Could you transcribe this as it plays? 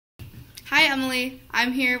Hi Emily,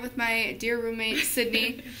 I'm here with my dear roommate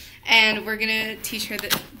Sydney, and we're going to teach her the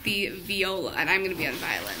viola, and I'm going to be on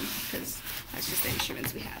violin, because that's just the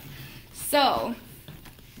instruments we have. So,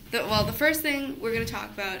 the first thing we're going to talk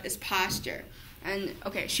about is posture. And,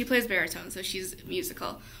 okay, she plays baritone, so she's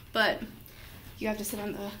musical, but you have to sit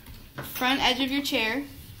on the front edge of your chair,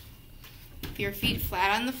 with your feet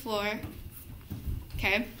flat on the floor,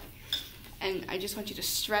 okay? And I just want you to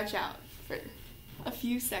stretch out for a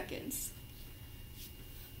few seconds.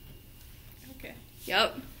 Okay.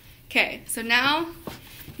 Yep. Okay, so now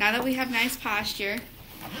that we have nice posture,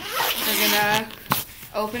 we're gonna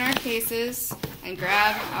open our cases and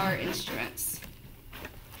grab our instruments.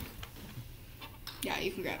 Yeah,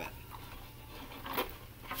 you can grab it.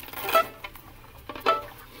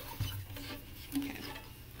 Okay.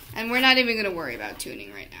 And we're not even gonna worry about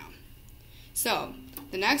tuning right now. So,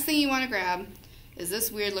 the next thing you wanna grab is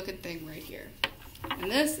this weird looking thing right here.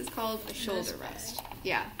 And this is called a shoulder rest.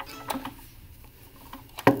 Yeah.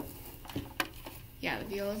 Yeah, the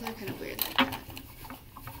violas are kind of weird like that.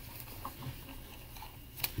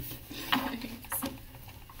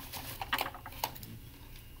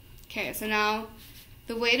 Okay, so now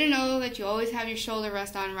the way to know that you always have your shoulder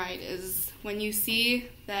rest on right is when you see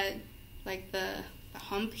that like the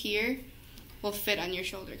hump here will fit on your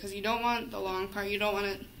shoulder, because you don't want the long part, you don't want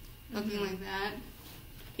it looking like that.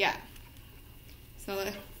 Yeah. So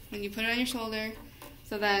when you put it on your shoulder,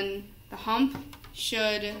 so then the hump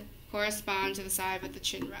should correspond to the side with the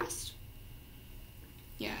chin rest.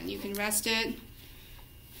 Yeah, and you can rest it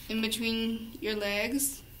in between your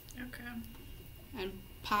legs. Okay. And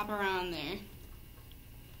pop around there.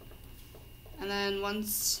 And then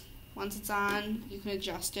once it's on, you can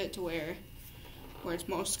adjust it to where it's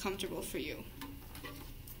most comfortable for you.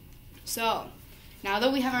 So, now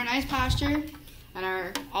that we have our nice posture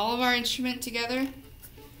and all of our instrument together,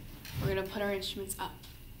 we're gonna put our instruments up.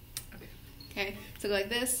 Okay, so go like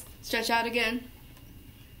this, stretch out again.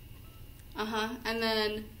 And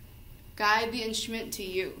then guide the instrument to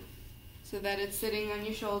you so that it's sitting on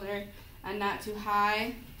your shoulder and not too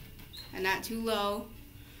high and not too low,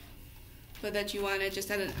 but that you want it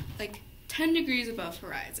just at like 10 degrees above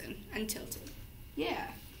horizon and tilted. Yeah.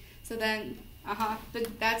 So then,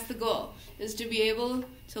 that's the goal, is to be able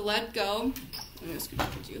to let go. I'm going to scoot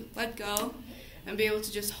up with you. Let go and be able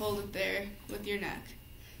to just hold it there with your neck.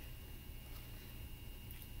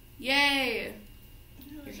 Yay!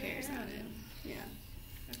 Your hair's on it. Yeah.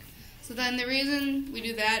 Okay. So then the reason we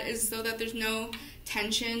do that is so that there's no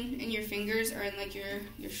tension in your fingers or in like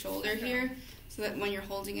your shoulder here, so that when you're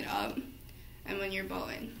holding it up and when you're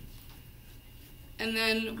bowing. And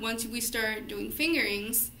then once we start doing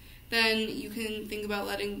fingerings, then you can think about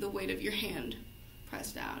letting the weight of your hand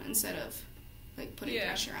press down instead of like putting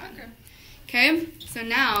pressure on. Okay, so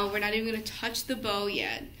now we're not even going to touch the bow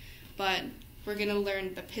yet, but we're going to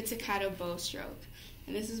learn the pizzicato bow stroke.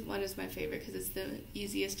 And this one is my favorite because it's the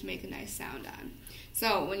easiest to make a nice sound on.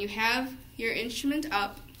 So when you have your instrument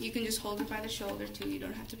up, you can just hold it by the shoulder too. You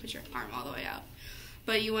don't have to put your arm all the way out.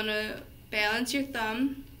 But you want to balance your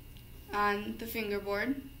thumb on the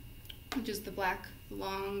fingerboard, which is the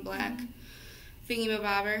long black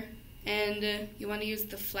thingy-mabobber. And you want to use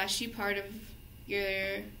the fleshy part of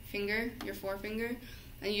your finger, your forefinger,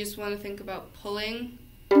 and you just want to think about pulling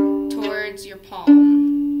towards your palm.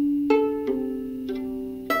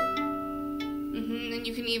 And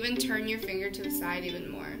you can even turn your finger to the side even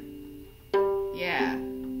more. Yeah.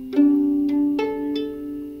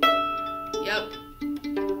 Yep.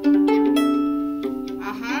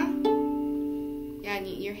 Yeah, and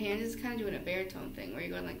your hand is kind of doing a baritone thing where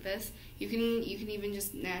you're going like this. You can even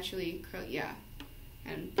just naturally curl,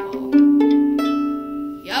 and pull.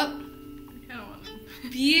 Yep.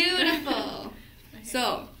 Beautiful.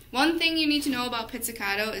 So, one thing you need to know about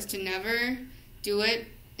pizzicato is to never do it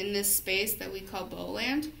in this space that we call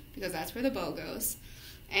bowland, because that's where the bow goes.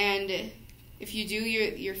 And if you do,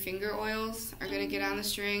 your finger oils are going to get on the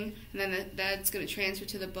string, and then that's going to transfer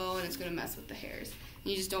to the bow, and it's going to mess with the hairs.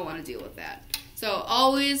 And you just don't want to deal with that. So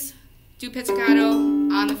always do pizzicato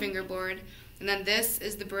on the fingerboard. And then this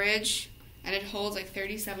is the bridge, and it holds like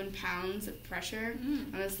 37 pounds of pressure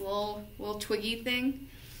on this little twiggy thing.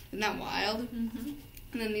 Isn't that wild? And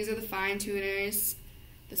then these are the fine tuners,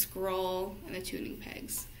 the scroll, and the tuning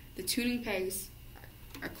pegs. The tuning pegs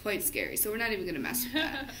are quite scary, so we're not even going to mess with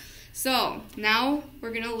that. So now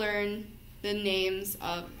we're going to learn the names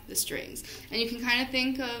of the strings. And you can kind of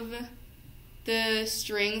think of the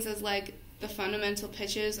strings as like the fundamental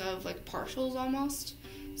pitches of like partials almost.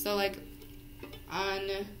 So like on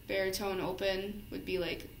baritone open would be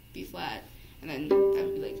like B flat, and then that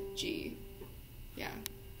would be like G. Yeah.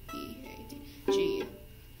 B, A,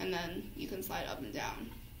 you can slide up and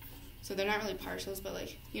down. So they're not really partials, but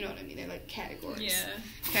like, you know what I mean, they're like categories. Yeah.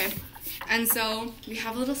 Okay, and so we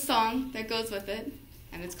have a little song that goes with it,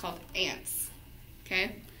 and it's called Ants.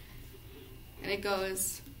 Okay, and it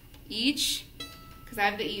goes each, because I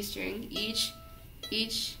have the E string, each,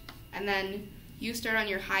 and then you start on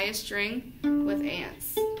your highest string with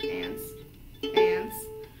ants, ants, ants,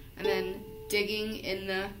 and then digging in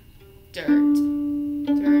the dirt,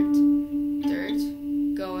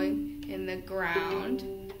 going in the ground,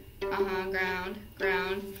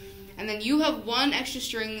 ground, and then you have one extra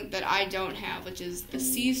string that I don't have, which is the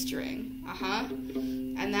C string,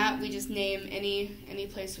 and that we just name any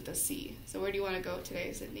place with a C. So where do you want to go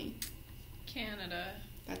today, Sydney? Canada.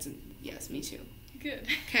 Yes, me too. Good.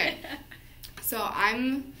 Okay. So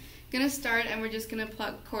I'm going to start, and we're just going to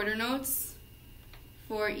pluck quarter notes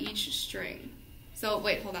for each string. So,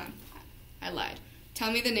 wait, hold on. I lied.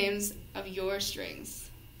 Tell me the names of your strings.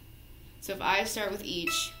 So if I start with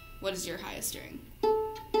each, what is your highest string?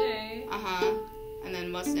 A. And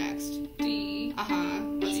then what's next? D.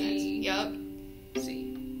 What's G. next? Yup.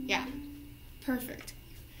 C. Yeah. Perfect.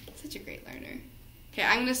 Such a great learner. Okay,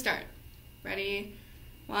 I'm going to start. Ready?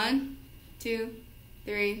 1, 2,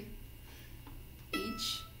 3.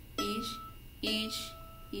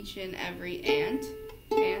 Each and every ant,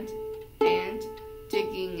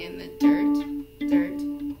 digging in the dirt,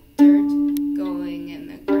 going in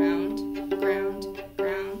the ground,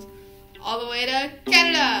 all the way to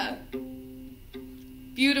Canada.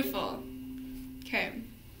 Beautiful. Okay,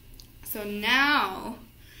 so now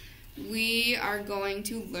we are going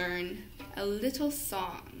to learn a little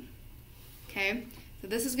song. Okay, so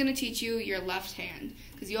this is going to teach you your left hand,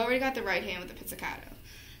 because you already got the right hand with the pizzicato.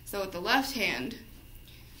 So with the left hand,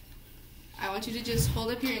 I want you to just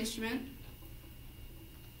hold up your instrument.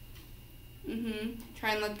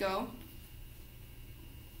 Try and let go.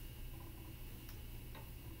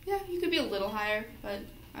 Yeah, you could be a little higher, but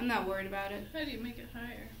I'm not worried about it. How do you make it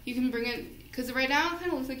higher? You can bring it, because right now it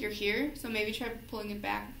kind of looks like you're here, so maybe try pulling it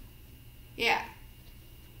back. Yeah.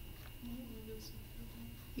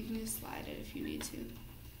 You can just slide it if you need to.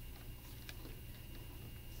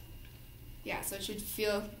 Yeah, so it should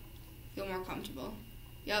feel more comfortable.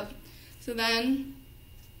 Yep. So then,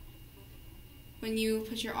 when you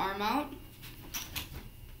put your arm out,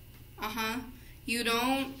 you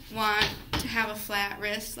don't want to have a flat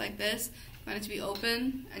wrist like this. You want it to be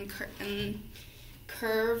open and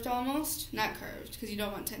curved almost. Not curved, because you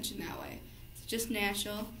don't want tension that way. It's just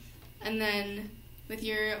natural. And then, with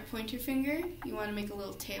your pointer finger, you want to make a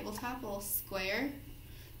little tabletop, a little square,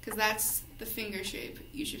 because that's the finger shape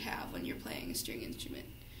you should have when you're playing a string instrument.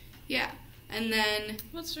 Yeah, and then...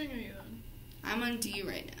 What string are you on? I'm on D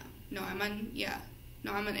right now. I'm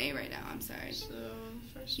on A right now, I'm sorry. So,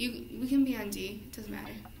 first... We can be on D, it doesn't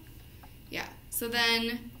matter. Yeah, so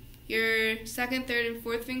then your second, third, and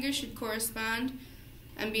fourth fingers should correspond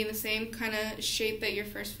and be in the same kind of shape that your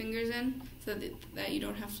first finger's in, so that you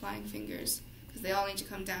don't have flying fingers, because they all need to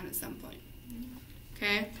come down at some point.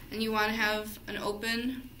 Okay, and you want to have an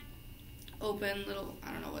open little,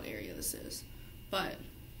 I don't know what area this is, but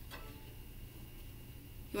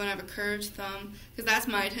you want to have a curved thumb, because that's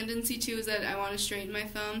my tendency too, is that I want to straighten my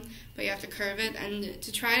thumb, but you have to curve it, and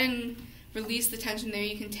to try and release the tension there,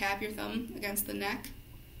 you can tap your thumb against the neck.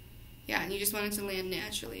 Yeah, and you just want it to land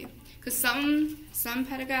naturally, because some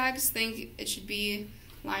pedagogues think it should be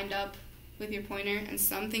lined up with your pointer, and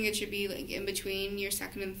some think it should be like in between your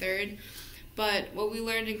second and third. But what we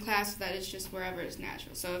learned in class is that it's just wherever is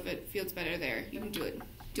natural. So if it feels better there, you can do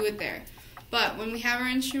it there. But when we have our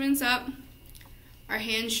instruments up, our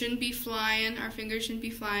hands shouldn't be flying, our fingers shouldn't be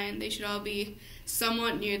flying. They should all be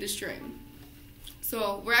somewhat near the string.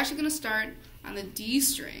 So we're actually going to start on the D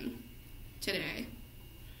string today,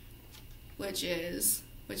 which is,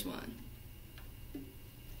 which one?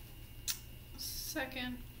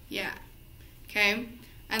 Second. Yeah. Okay.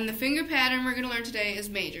 And the finger pattern we're going to learn today is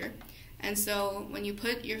major. And so when you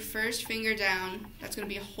put your first finger down, that's going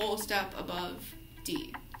to be a whole step above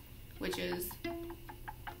D, which is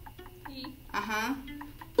E.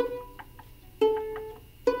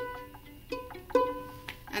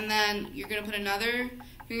 And then you're going to put another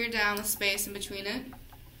finger down with space in between it.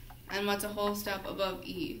 And what's a whole step above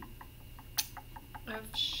E?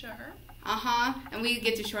 F sharp. And we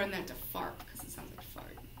get to shorten that to fart, because it sounds like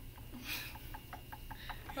fart.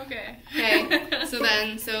 Okay. Okay,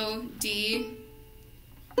 so D,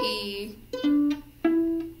 E,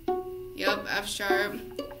 yep, F sharp,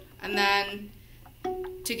 and then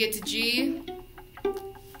to get to G,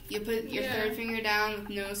 you put your third finger down with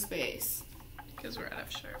no space. Because we're at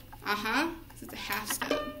F sharp. Because it's a half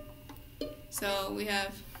step. So we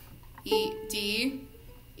have E, D,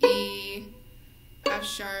 E, F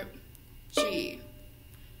sharp, G.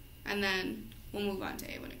 And then we'll move on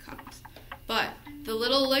to A when it comes. But the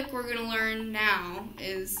little lick we're going to learn now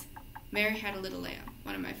is Mary Had a Little Lamb,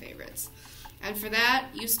 one of my favorites. And for that,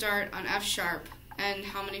 you start on F sharp. And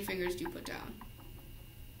how many fingers do you put down?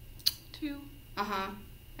 2. Uh-huh.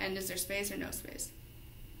 And is there space or no space?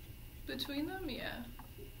 Between them, yeah.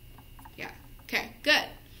 Yeah. Okay, good.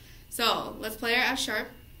 So let's play our F sharp.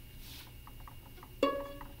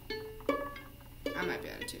 I might be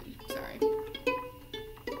out of tune. Sorry.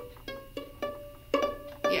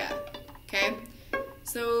 Yeah. Okay.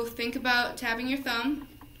 So think about tapping your thumb,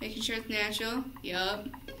 making sure it's natural. Yup.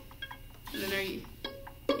 And then are you?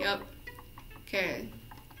 Yup. Okay.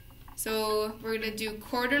 So we're gonna do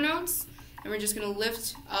quarter notes, and we're just gonna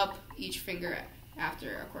lift up each finger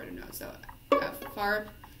after a quarter note. So F sharp,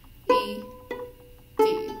 E,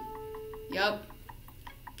 D. Yup.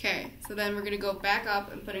 Okay. So then we're gonna go back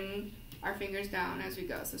up and putting our fingers down as we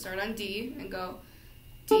go. So start on D and go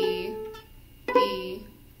D, E,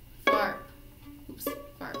 farp. Oops,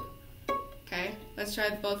 farp. Okay, let's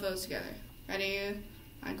try both those together. Ready?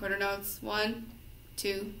 On quarter notes. 1,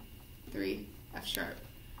 2, 3, F sharp.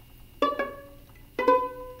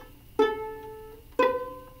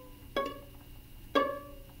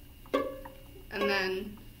 And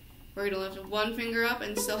then we're gonna lift one finger up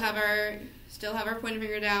and still have our pointer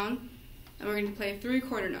finger down. And we're going to play 3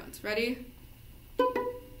 quarter notes. Ready?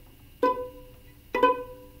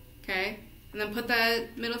 Okay. And then put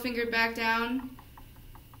that middle finger back down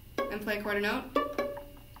and play a quarter note.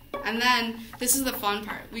 And then, this is the fun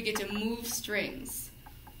part. We get to move strings.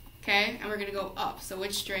 Okay? And we're going to go up. So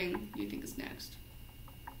which string do you think is next?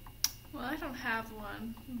 Well, I don't have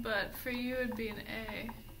one, but for you it'd be an A.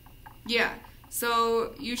 Yeah.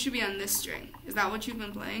 So you should be on this string. Is that what you've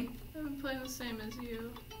been playing? I've been playing the same as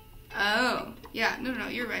you. Oh, yeah, no,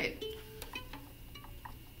 you're right.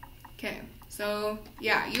 Okay, so,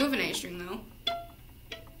 yeah, you have an A string, though.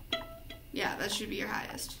 Yeah, that should be your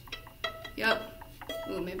highest. Yep.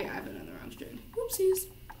 Ooh, maybe I've been on the wrong string. Whoopsies.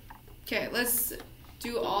 Okay, let's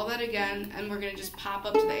do all that again, and we're going to just pop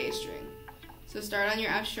up to the A string. So start on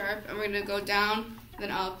your F sharp, and we're going to go down,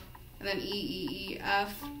 then up, and then E, E, E,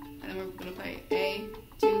 F, and then we're going to play A,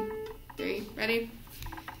 2, 3. Ready?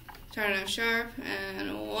 Start on F sharp,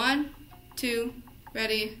 and 1, 2,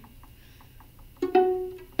 ready.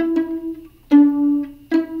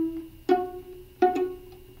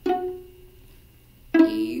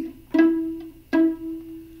 E.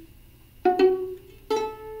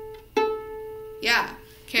 Yeah.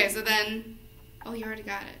 Okay, so then, oh, you already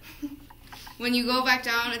got it. When you go back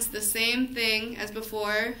down, it's the same thing as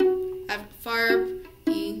before. F, farp,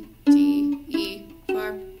 E, D, E,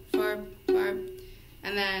 farp, farp, farp,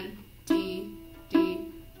 and then D,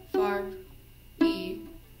 D, farp, E,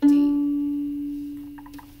 D.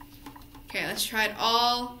 Okay, let's try it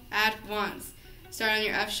all at once. Start on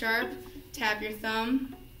your F sharp, tap your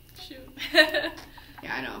thumb. Shoot. Yeah,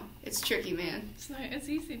 I know. It's tricky, man. It's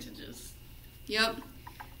easy to just... Yep.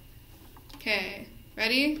 Okay,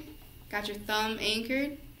 ready? Got your thumb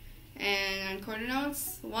anchored. And on quarter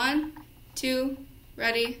notes, 1, 2,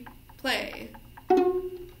 ready, play.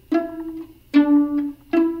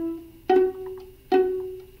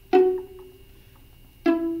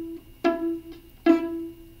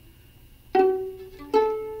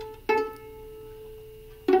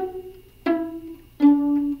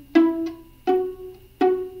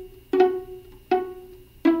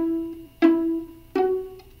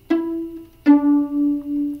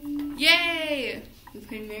 Yay! We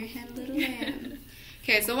played Mary Had a Little Lamb.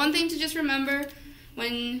 Okay, so one thing to just remember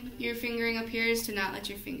when you're fingering up here is to not let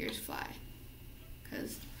your fingers fly.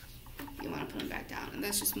 Because you want to put them back down, and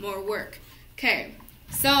that's just more work. Okay,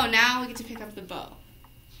 so now we get to pick up the bow.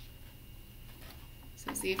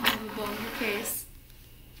 So see if you have a bow in your case.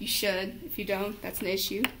 You should. If you don't, that's an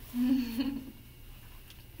issue.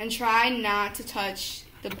 And try not to touch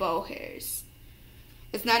the bow hairs.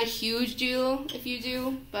 It's not a huge deal if you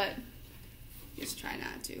do, but just try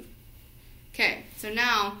not to. Okay, so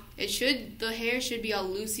now the hair should be all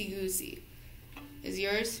loosey-goosey. Is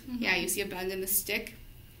yours? Mm-hmm. Yeah, you see a bend in the stick?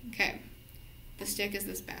 Okay. The stick is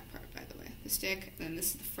this back part, by the way. The stick, and then this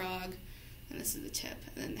is the frog, and this is the tip,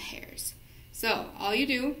 and then the hairs. So, all you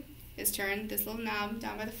do is turn this little knob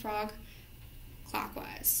down by the frog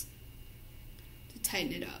clockwise to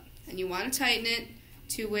tighten it up. And you want to tighten it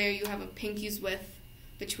to where you have a pinky's width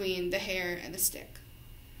between the hair and the stick.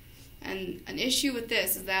 And an issue with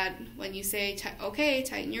this is that when you say, okay,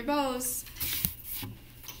 tighten your bows,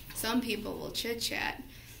 some people will chit-chat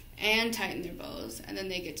and tighten their bows, and then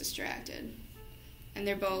they get distracted. and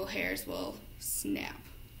their bow hairs will snap.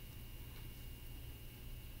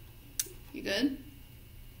 You good?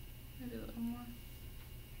 Maybe a little more.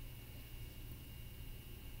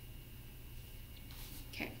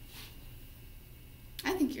 Okay.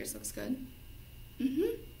 I think yours looks good.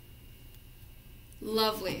 Mm-hmm.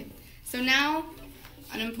 Lovely. So now,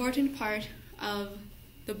 an important part of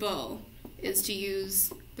the bow is to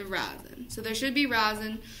use the rosin. So there should be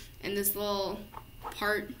rosin in this little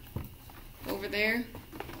part over there.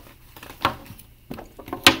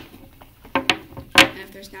 And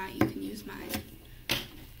if there's not, you can use mine.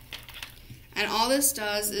 And all this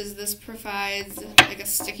does is this provides like a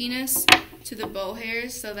stickiness to the bow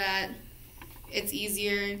hairs so that it's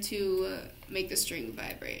easier to make the string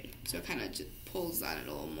vibrate. So it kind of just pulls on it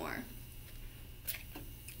a little more.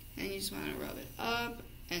 And you just want to rub it up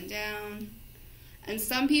and down. And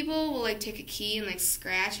some people will like take a key and like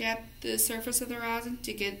scratch at the surface of the rosin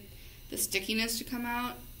to get the stickiness to come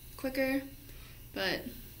out quicker. But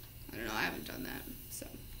I don't know, I haven't done that. So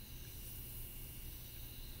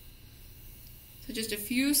just a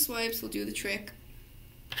few swipes will do the trick.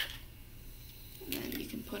 And then you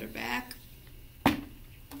can put her back.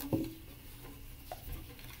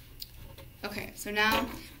 Okay, so now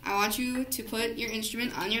I want you to put your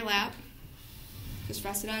instrument on your lap. Just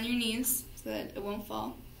rest it on your knees so that it won't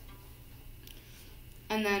fall.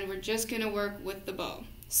 And then we're just going to work with the bow.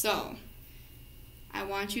 So I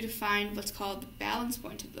want you to find what's called the balance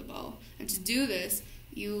point of the bow. And to do this,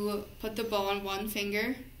 you put the bow on one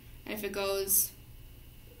finger, and if it goes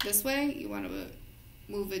this way, you want to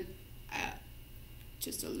move it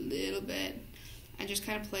just a little bit and just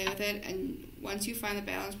kind of play with it. And once you find the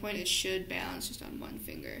balance point, it should balance just on one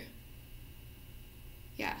finger.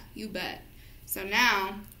 Yeah, you bet. So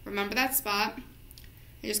now, remember that spot. And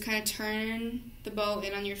just kind of turn the bow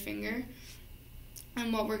in on your finger.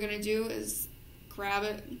 And what we're going to do is grab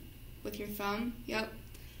it with your thumb. Yep.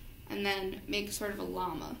 And then make sort of a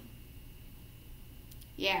llama.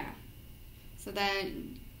 Yeah. So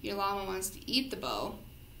then your llama wants to eat the bow.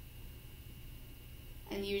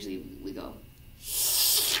 And usually we go.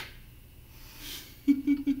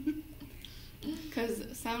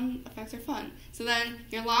 Because sound effects are fun. So then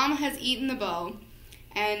your llama has eaten the bow.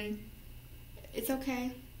 And it's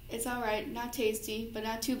okay. It's alright. Not tasty, but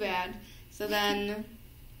not too bad. So then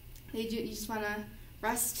you just want to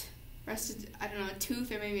rest, I don't know, a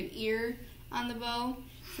tooth or maybe an ear on the bow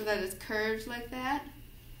so that it's curved like that.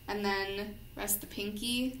 And then rest the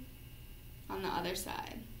pinky on the other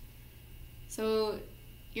side. So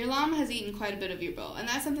your llama has eaten quite a bit of your bow. And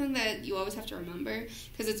that's something that you always have to remember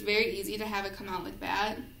because it's very easy to have it come out like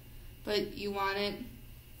that. But you want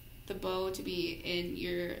the bow to be in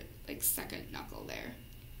your second knuckle there.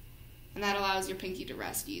 And that allows your pinky to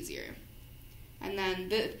rest easier. And then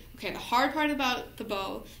the hard part about the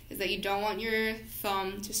bow is that you don't want your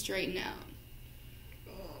thumb to straighten out.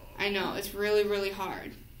 I know, it's really, really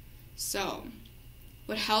hard. So,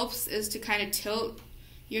 what helps is to kind of tilt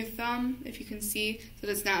your thumb, if you can see, so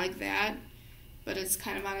that it's not like that, but it's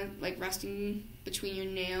kind of on resting between your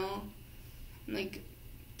nail and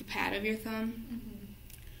the pad of your thumb. Mm-hmm.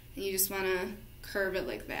 And you just want to curve it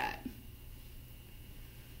like that.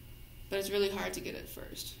 But it's really hard to get it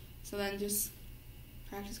first. So then just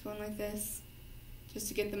practice going like this, just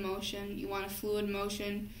to get the motion. You want a fluid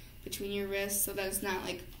motion between your wrists so that it's not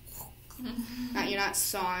you're not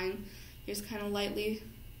sawing. You're just kind of lightly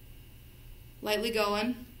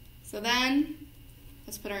going. So then,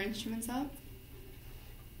 let's put our instruments up.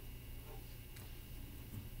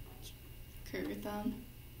 Curve your thumb.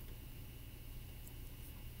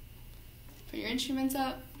 Put your instruments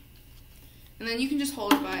up. And then you can just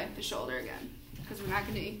hold it by the shoulder again, because we're not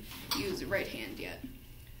going to use the right hand yet.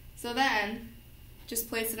 So then, just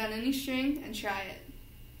place it on any string and try it.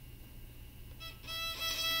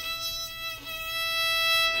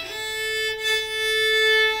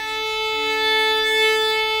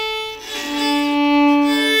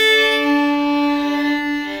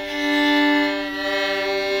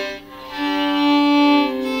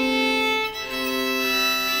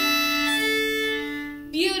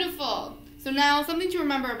 Beautiful! So now, something to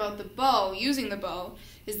remember about the bow, using the bow,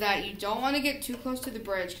 is that you don't want to get too close to the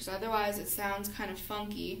bridge because otherwise it sounds kind of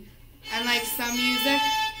funky. And some music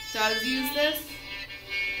does use this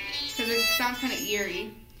because it sounds kind of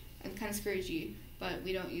eerie and kind of scourgy, but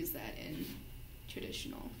we don't use that in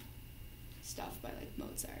traditional stuff by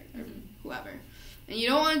Mozart or whoever. And you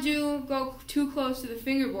don't want to go too close to the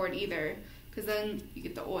fingerboard either because then you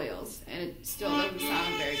get the oils and it still doesn't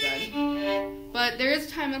sound very good. But there is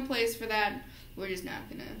a time and place for that. We're just not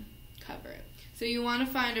going to cover it. So you want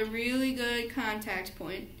to find a really good contact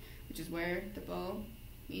point which is where the bow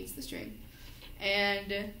meets the string.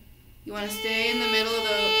 And you want to stay in the middle of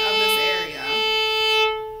this area.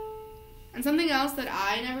 And something else that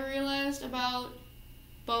I never realized about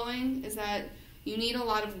bowing is that you need a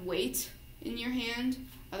lot of weight in your hand.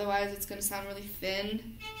 Otherwise, it's going to sound really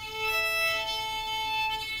thin.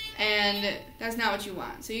 And that's not what you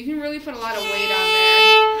want. So you can really put a lot of weight on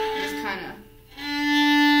there and just kind of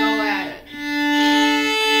go at it.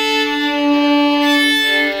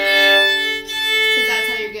 Because that's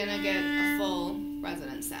how you're going to get a full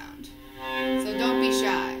resonant sound. So don't be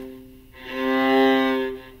shy.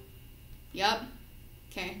 Yup.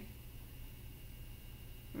 Okay.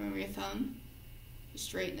 Remember your thumb? You're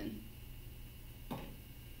straightening.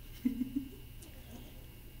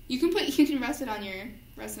 You can rest it on your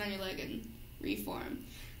leg and reform.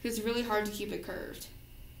 Because it's really hard to keep it curved.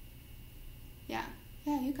 Yeah,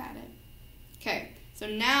 you got it. Okay, so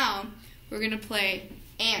now we're going to play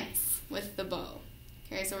ants with the bow.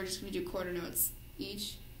 Okay, so we're just going to do quarter notes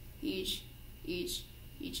each,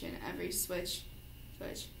 and every switch.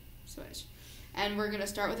 And we're going to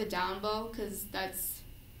start with a down bow because that's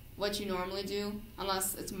what you normally do,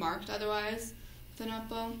 unless it's marked otherwise with an up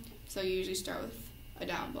bow. So you usually start with a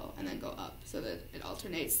down bow and then go up so that it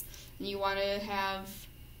alternates. And you want to have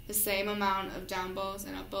the same amount of down bows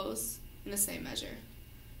and up bows in the same measure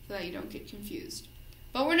so that you don't get confused.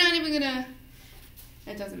 But we're not even gonna,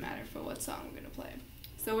 it doesn't matter for what song we're gonna play.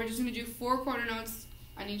 So we're just gonna do 4 quarter notes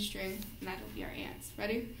on each string, and that'll be our ants.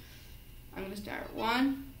 Ready? I'm gonna start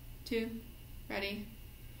 1, 2, ready?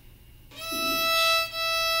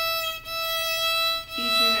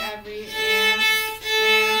 Each and every ant,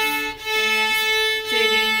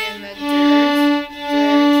 digging in the dirt,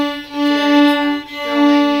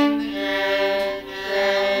 going in the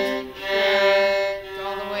ground,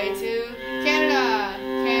 all the way to Canada.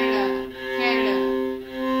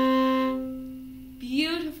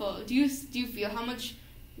 Beautiful. Do you feel how much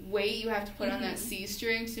weight you have to put on that C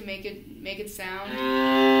string to make it sound?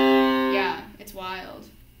 Yeah, it's wild.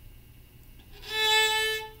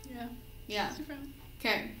 Yeah.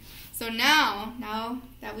 Okay. So now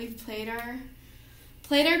that we've played our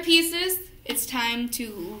pieces, it's time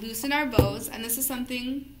to loosen our bows, and this is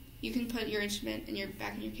something you can put your instrument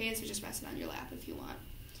back in your case or just rest it on your lap if you want.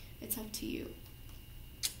 It's up to you.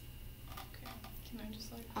 Okay. Can I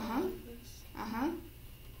just like this?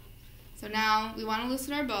 So now we want to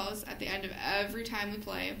loosen our bows at the end of every time we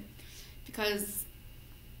play, because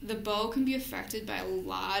the bow can be affected by a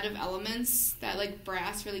lot of elements that like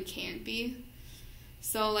brass really can't be.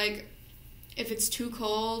 So like if it's too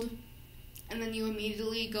cold and then you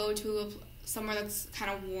immediately go to somewhere that's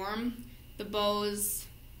kind of warm, the bows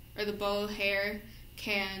or the bow hair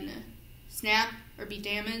can snap or be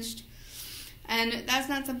damaged. And that's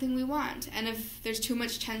not something we want. And if there's too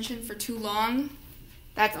much tension for too long,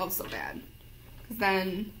 that's also bad. Because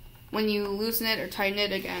then when you loosen it or tighten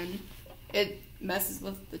it again, it messes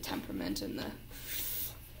with the temperament and the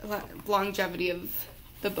longevity of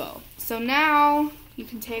the bow. So now you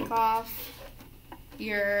can take off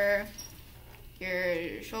your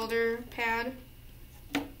shoulder pad.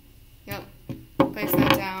 Yep. Place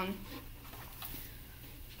that down.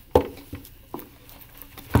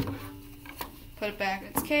 Put it back in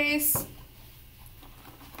its case.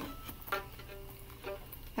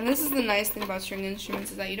 And this is the nice thing about string instruments,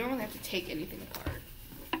 is that you don't really have to take anything apart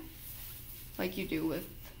like you do with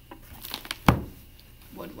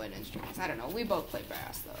woodwind instruments. I don't know. We both play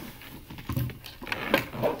brass, though.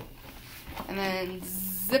 And then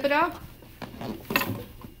zip it up.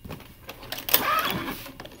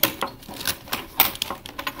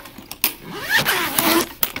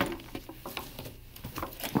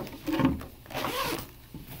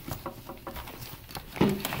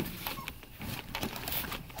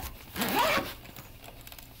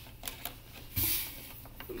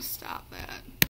 Stop that.